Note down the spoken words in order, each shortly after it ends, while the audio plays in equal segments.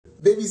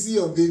Baby, see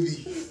your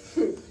baby.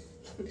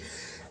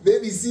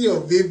 Baby, see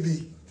your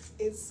baby.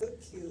 It's so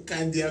cute.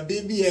 Can their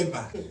baby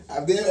ever?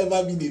 Have there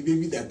ever been a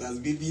baby that has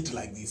babied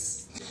like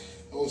this?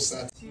 Oh,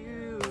 sad.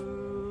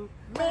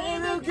 May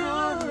the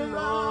good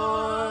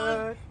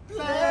Lord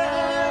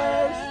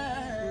bless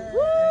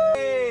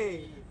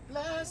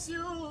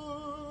you.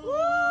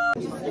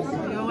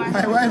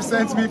 My wife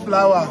sent me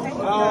flower.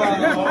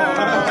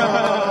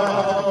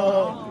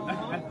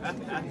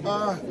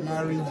 Oh,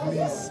 Mary,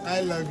 bliss.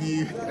 I love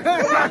you.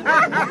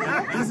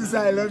 This is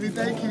I love you.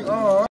 Thank you.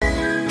 Oh.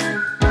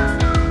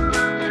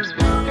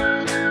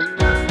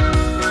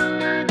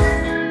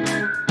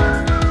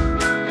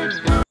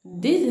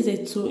 This is a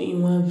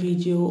 2-in-1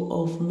 video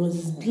of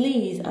Moses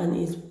Bliss and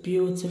his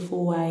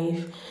beautiful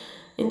wife.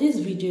 In this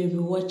video, you'll be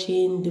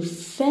watching the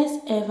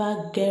first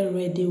ever Get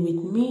Ready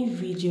With Me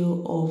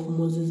video of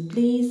Moses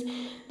Bliss.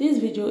 This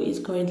video is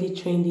currently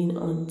trending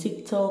on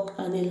TikTok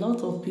and a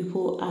lot of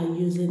people are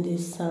using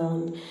this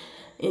sound.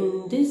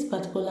 In this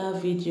particular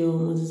video,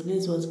 Moses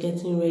Bliss was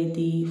getting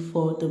ready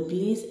for the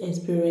Bliss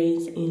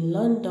experience in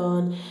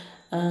London,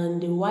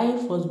 and the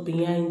wife was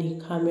behind the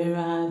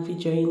camera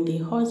videoing the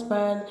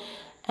husband,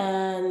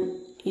 and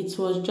it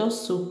was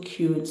just so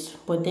cute.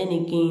 But then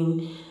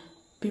again,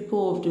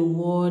 people of the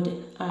world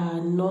are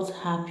not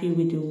happy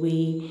with the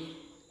way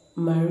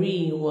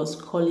Marie was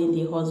calling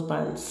the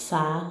husband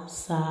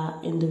sir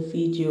in the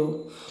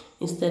video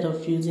instead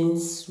of using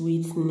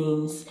sweet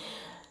names.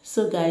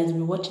 So guys,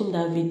 we're watching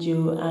that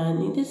video,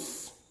 and in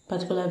this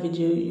particular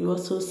video you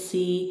also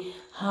see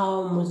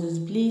how Moses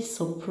Bliss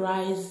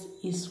surprised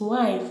his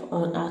wife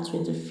on her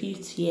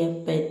 25th year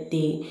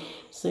birthday.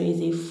 So it's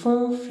a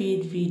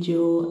fun-filled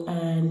video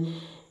and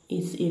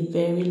it's a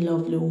very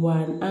lovely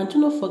one. And do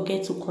not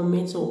forget to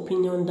comment your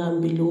opinion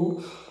down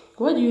below.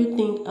 What do you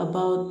think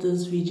about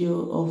this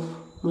video of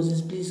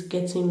Moses Bliss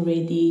getting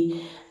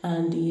ready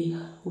and the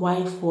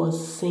wife was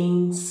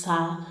saying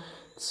sir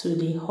to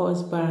the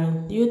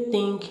husband? Do you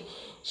think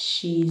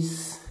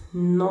she's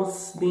not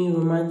being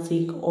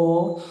romantic,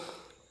 or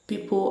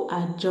people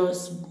are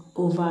just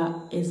over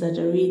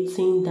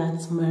exaggerating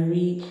that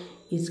Marie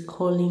is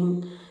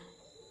calling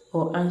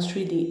or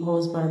answering the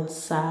husband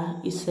sir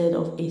instead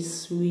of a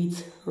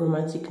sweet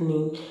romantic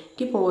name?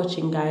 Keep on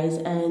watching, guys,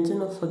 and do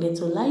not forget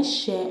to like,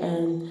 share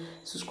and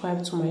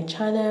subscribe to my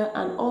channel.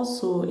 And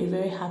also a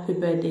very happy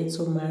birthday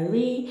to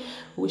Marie,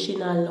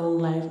 wishing her long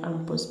life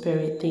and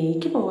prosperity.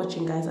 Keep on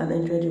watching, guys, and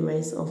enjoy the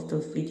rest of the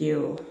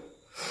video.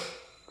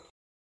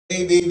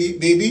 Hey,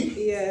 baby.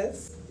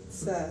 Yes,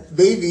 sir.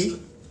 Baby.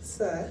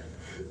 Sir.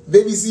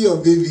 Baby, see your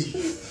baby.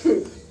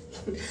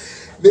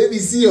 Baby,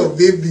 see your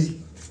baby.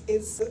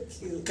 It's so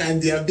cute. Can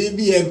their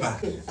baby ever?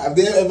 Have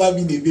there ever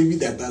been a baby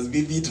that has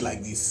babied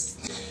like this?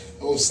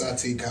 Oh,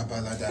 Sati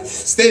Kabalada.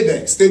 Stay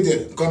there, stay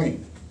there. I'm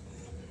coming.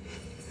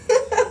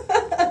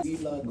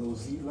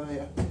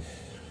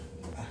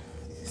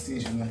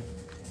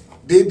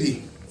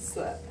 Baby.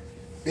 Sir.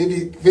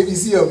 Baby,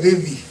 see your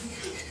baby.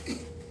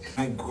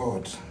 My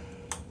God.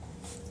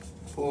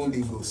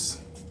 Holy Ghost.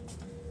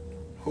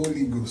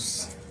 Holy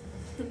Ghost.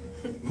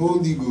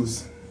 Holy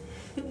Ghost.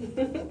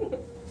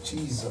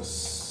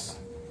 Jesus.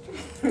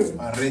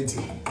 I'm ready.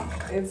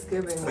 It's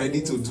giving.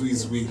 Ready to do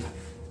his will.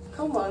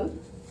 Come on.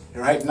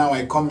 Right now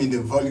I come in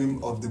the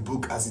volume of the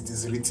book as it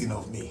is written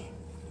of me.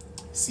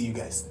 See you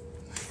guys.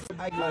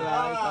 How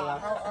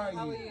are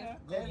you?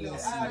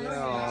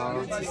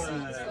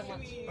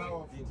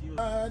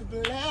 God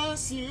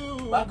bless you.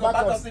 God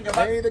bless you.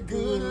 May the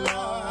good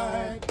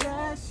Lord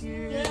bless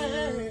you.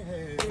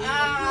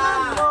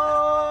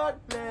 Lord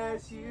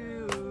bless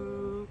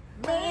you.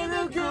 May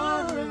the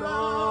good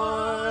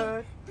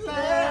Lord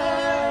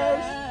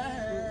bless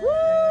you.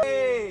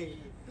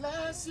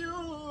 Bless you.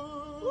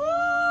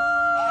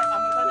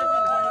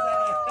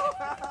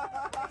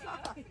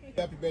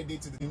 Happy birthday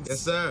to the team.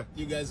 Yes, sir.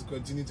 You guys will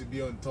continue to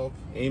be on top.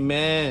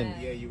 Amen.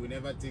 Yeah, you will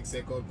never take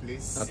second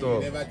place. At you all.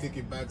 will never take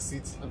a back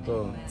seat At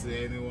all. to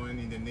anyone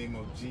in the name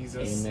of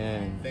Jesus.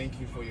 Amen. Thank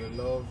you for your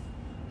love.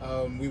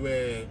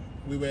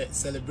 We were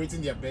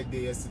celebrating their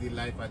birthday yesterday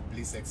live at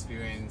Bliss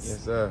Experience.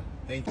 Yes, sir.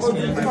 Thank you so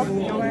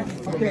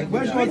much. Okay,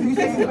 where's what you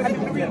say?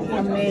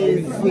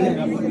 Amazing.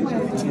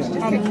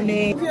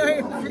 Amazing.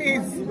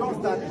 Please.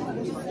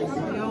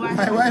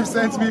 My wife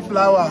sent me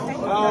flower.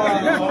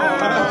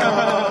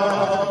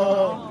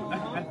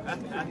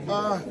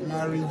 Oh,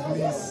 Mary,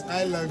 bliss.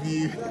 I love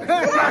you.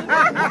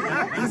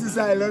 This is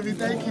I love you.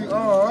 Thank you.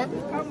 Oh.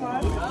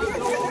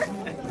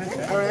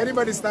 Alright,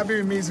 anybody snapping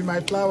with me is with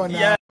my flower now.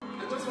 Yeah. I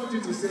just want you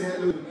to say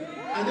hello.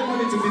 I don't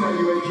want it to be that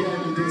you were here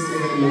and you didn't say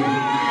hello.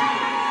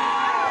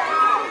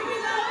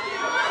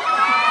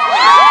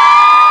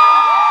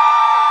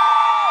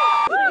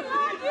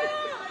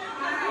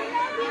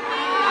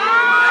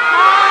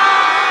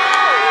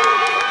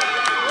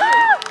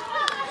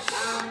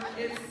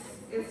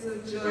 It's a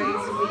joy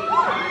to be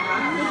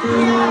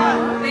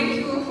Thank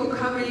you all for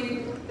coming.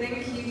 Thank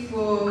you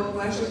for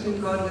worshiping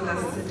God with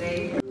us today.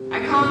 I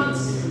can't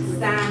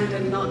stand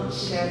and not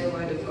share the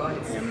word of God.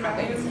 It's a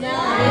habit.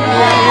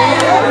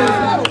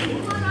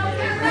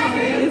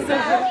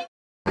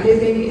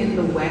 Living in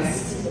the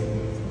West,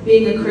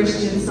 being a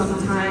Christian,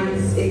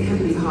 sometimes it can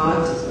be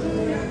hard,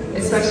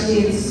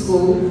 especially in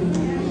school.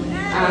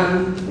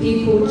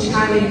 People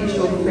challenge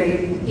your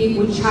faith.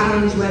 People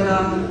challenge whether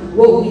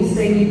what we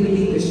say we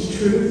believe is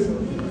true.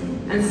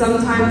 And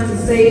sometimes to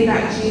say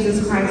that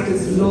Jesus Christ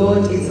is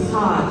Lord is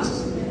hard,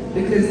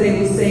 because they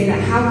will say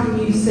that how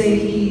can you say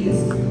he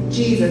is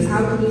Jesus?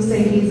 How can you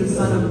say he's the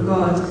Son of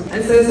God?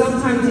 And so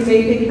sometimes you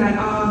may think that,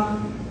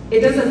 it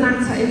doesn't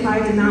matter if I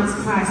denounce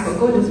Christ, but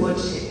God is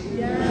watching.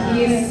 Yeah.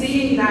 He is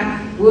seeing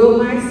that, will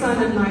my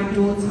son and my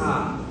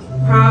daughter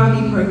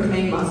proudly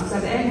proclaim us? Because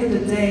at the end of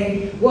the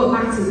day, what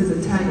matters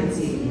is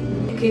eternity.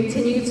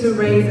 Continue to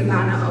raise the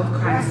banner of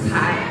Christ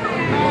high.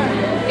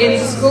 In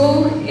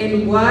school,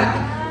 in work,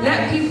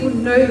 let people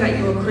know that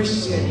you're a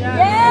Christian.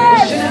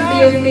 It shouldn't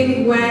be a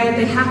thing where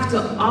they have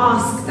to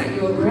ask that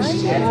you're a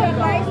Christian.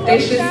 They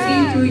should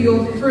see through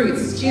your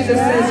fruits. Jesus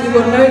says you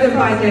will know them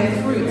by their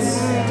fruits.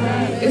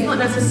 It's not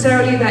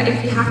necessarily that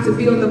if you have to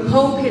be on the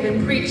pulpit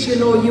and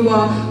preaching or you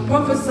are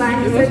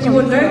prophesying. He says you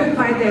will know them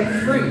by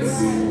their fruits.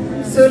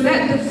 So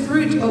let the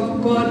fruit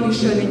of God be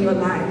shown in your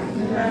life.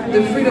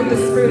 The fruit of the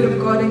Spirit of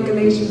God in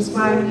Galatians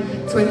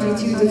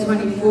 5:22 to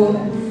 24.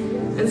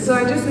 And so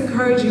I just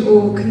encourage you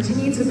all,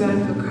 continue to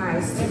burn for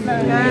Christ.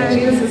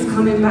 Jesus is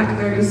coming back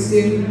very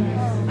soon.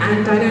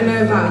 And I don't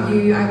know about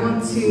you, I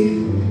want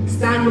to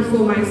stand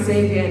before my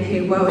Savior and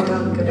hear, well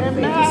done, good and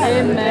faithful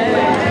servant.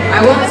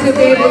 I want to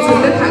be able to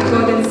look at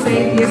God and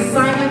say, the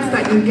assignments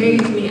that you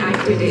gave me, I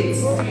did it.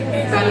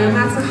 That no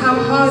matter how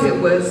hard it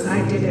was,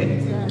 I did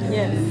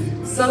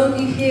it. Some of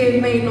you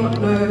here may not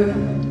know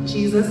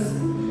Jesus,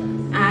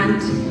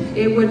 and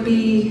it would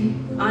be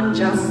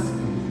unjust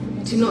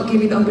to not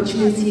give you the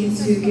opportunity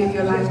to give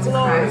your life to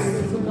Christ.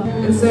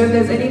 And so if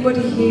there's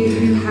anybody here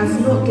who has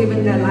not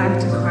given their life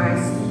to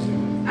Christ,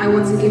 I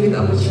want to give you the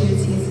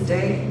opportunity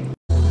today.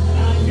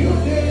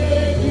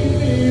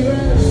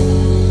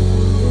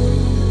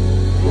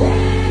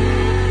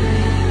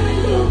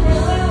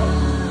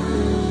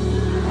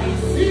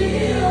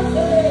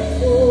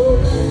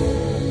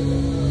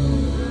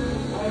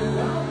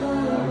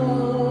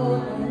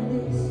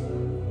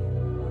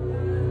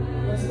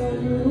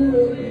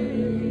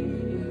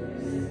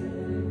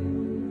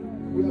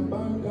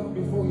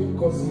 Before him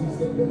because he is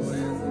the best.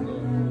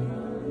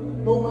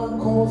 No man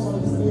calls on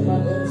his name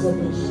and ends up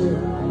in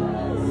shame.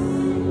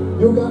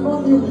 You cannot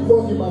kneel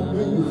before him and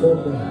kneel before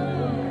them.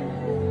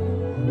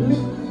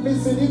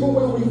 Listen, even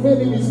when we fail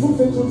him, he's too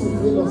faithful to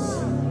fail us.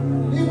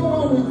 Even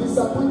when we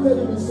disappointed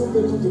him, he's too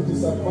faithful to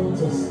disappoint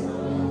us.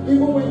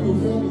 Even when you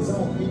fail his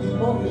hand, he did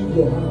not leave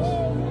your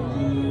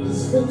hand. His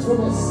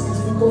faithfulness is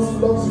because he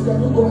loves you. Can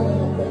you go ahead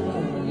and thank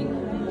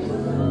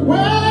him?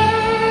 Well,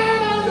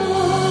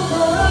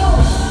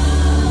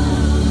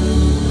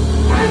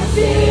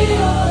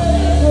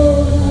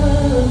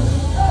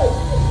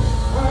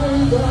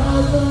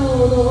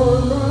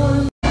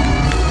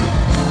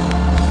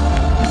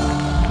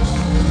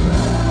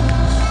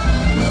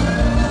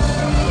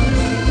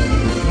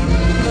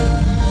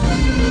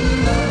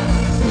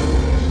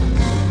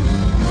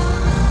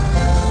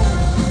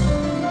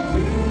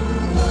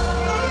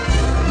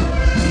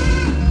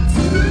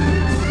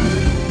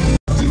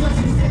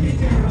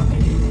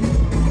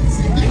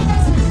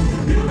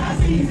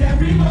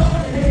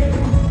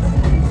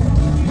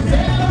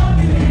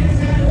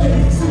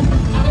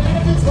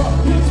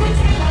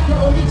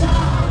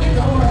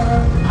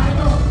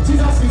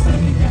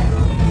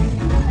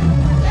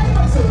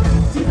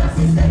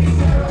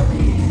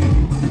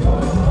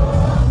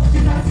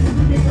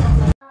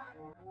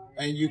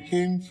 and you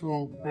came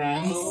from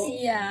France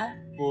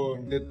for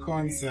the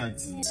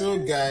concert. So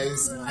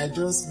guys, I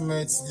just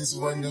met this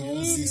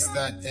wonderful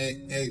sister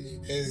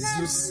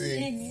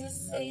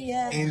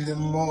in the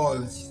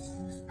mall.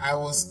 I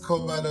was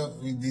covered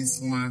up with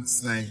these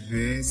marks like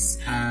this,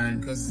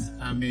 and because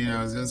I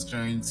was just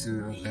trying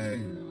to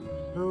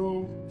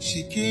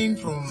she came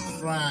from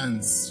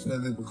France for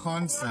the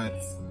concert,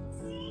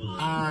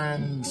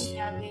 and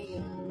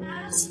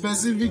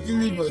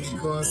specifically for the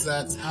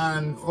concert,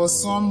 and for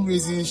some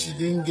reason she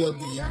didn't get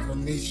the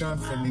information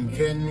for the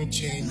venue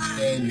change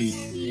early.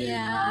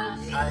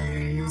 I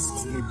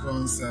missed the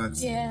concert.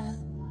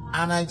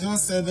 And I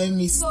just said, let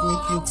me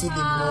sneak into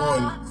the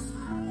mall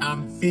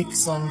and pick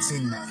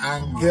something,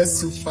 and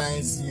guess who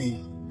finds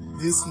me?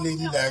 This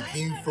lady that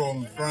came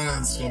from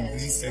France from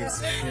this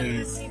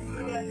experience.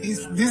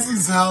 This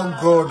is how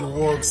God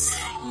works.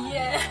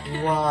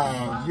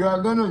 Wow, you are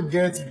gonna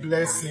get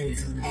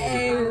blessings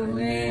today.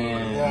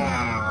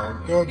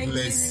 Wow, God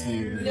bless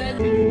you.